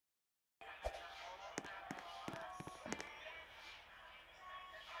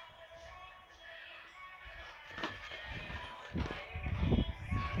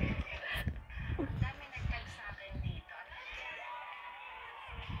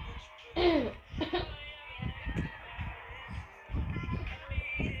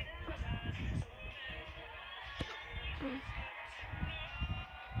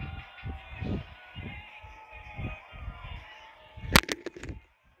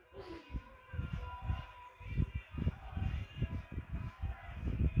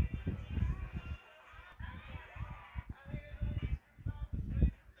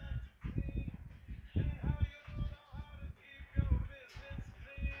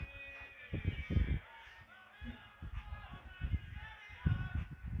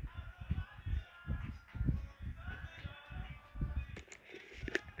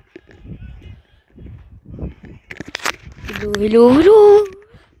Hello.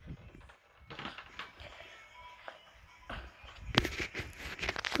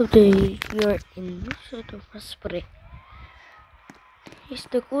 Today we are in lunsod of masffre. It's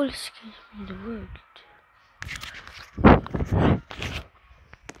the coolest game in the world.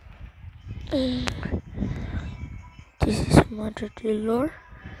 This is Mother Taylor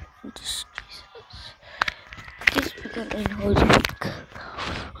and this Jesus. This began in Holy Week,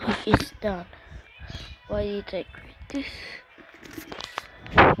 which is done. Why did I create this?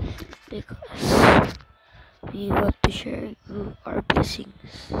 Because we want to share you our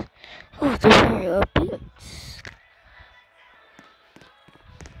blessings. We want to share our blessings.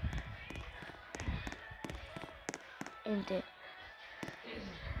 And then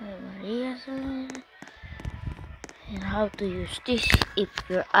Maria's and how to use this if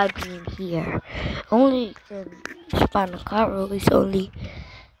you're admin here. Only can span Caro is only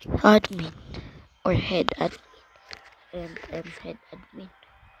admin or head admin, and I'm head admin.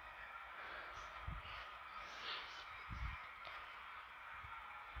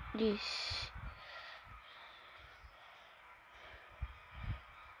 This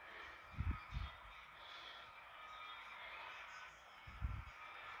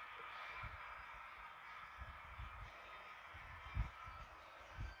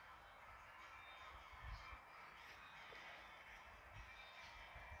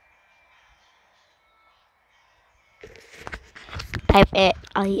type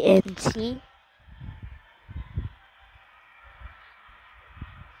INC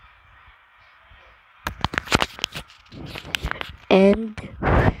and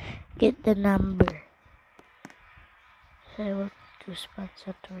get the number. So I want to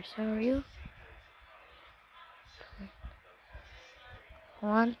sponsor Rosario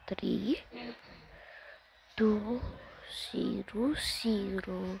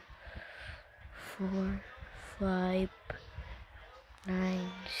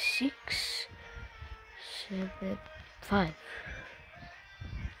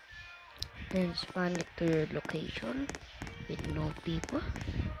Then span it to your location with no people.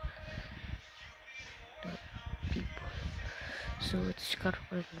 So it's got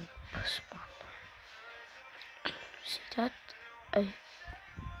one spot. See that? I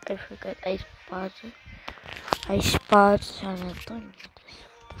forgot I spot San Antonio.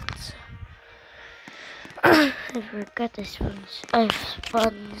 I forgot I spot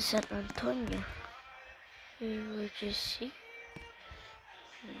San Antonio. You will just see.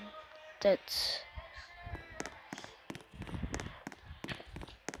 That's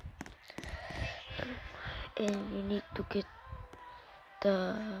and you need to get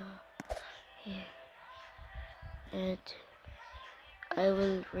the and I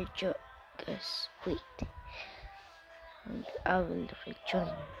will rejoin, guys. Wait, and I will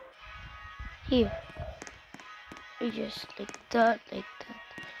rejoin here. You just like that.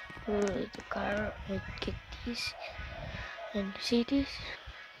 Roll the car and get this and see this.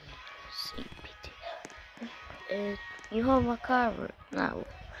 Save it. And you have a car now.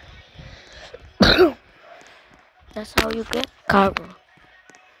 That's how you get cargo.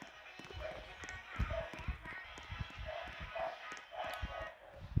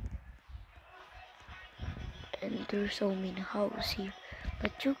 And there's so many houses here,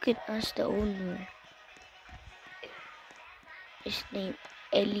 but you can ask the owner. His name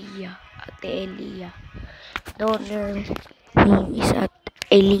Elia, Ate Elia. The owner name is at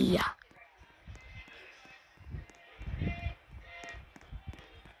Elia.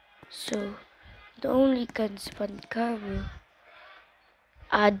 So the only can spend cargo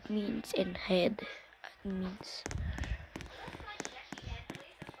admins and head admins.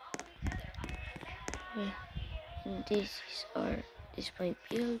 Yeah. And this is my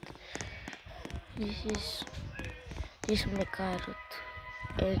build. This is my carrot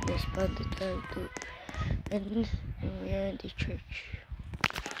and I spawned the carrot too. And we are in the church.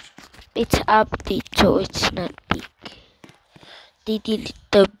 It's update, so it's not big. They delete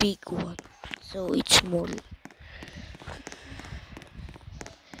the big one, so it's small.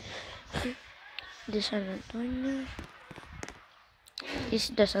 the San Antonio. This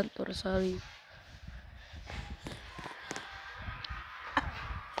is the Santo Rosario.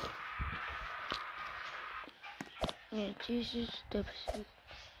 Yeah, this is the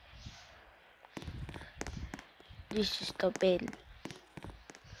bell.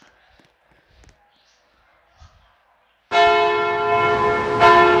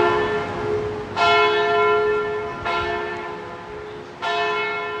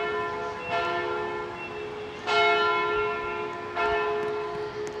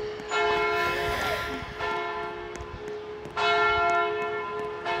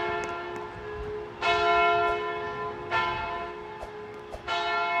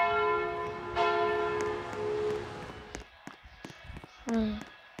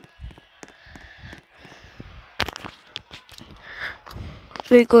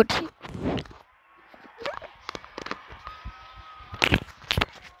 Very good.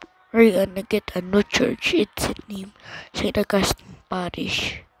 We're gonna get a new church. It's named St. Augustine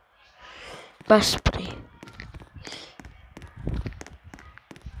Parish. Masffre.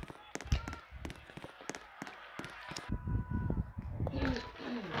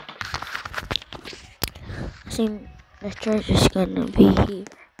 I think the church is gonna be here.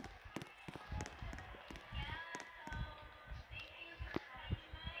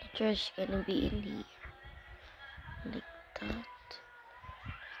 The church is gonna be in here. Like that.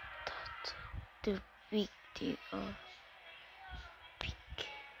 The big they are big.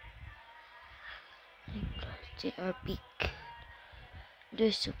 Like that. They are big.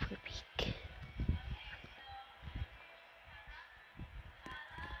 They're super big.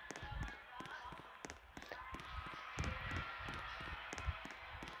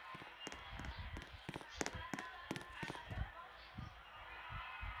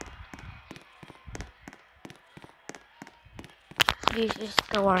 This is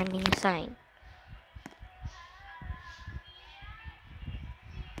the warning sign.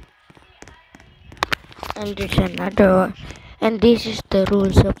 And there's another one. And this is the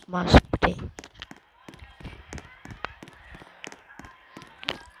rules of masspre.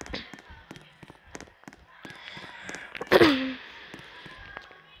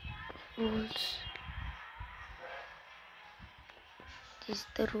 Rules. This is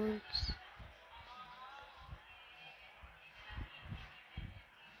the rules.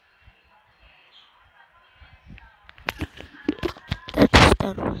 That's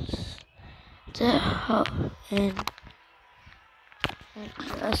the rules. And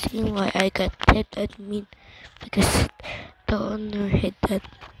you're asking why I got head admin, because the owner head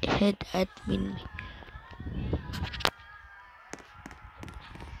admin me.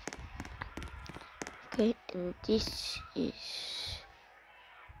 Okay, and this is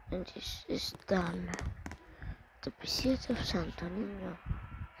done. The visit of Santo Niño.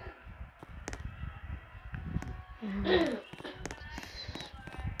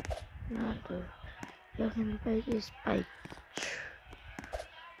 Another. You can buy this bike.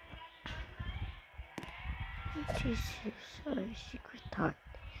 This is our secret heart.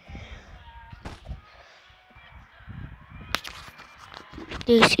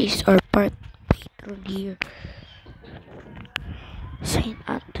 This is our patron here, Saint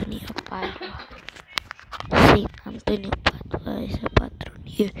Anthony of Padua. Saint Anthony of Padua is a patron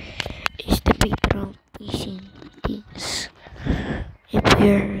here. Is the patron of missing things. If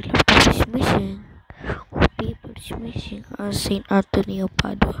your laptop is missing or paper is missing, ask Saint Anthony of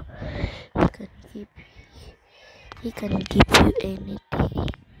Padua. He can give you anything.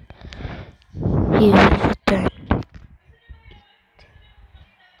 He will return it.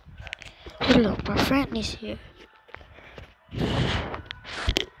 Hello, my friend is here.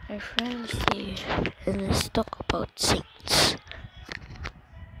 My friend is here, and let's talk about saints.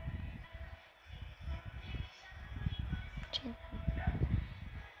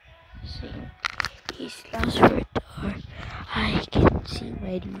 Saint, his last words are, "I can see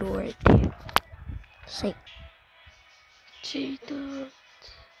my Lord." Saint. See that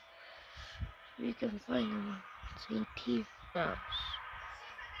we can find him. Saint here now.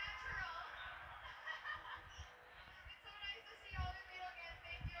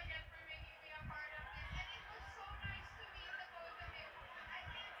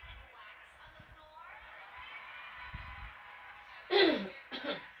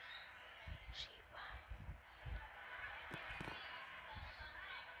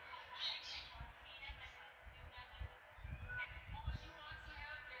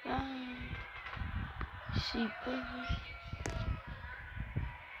 Bye. See, bye.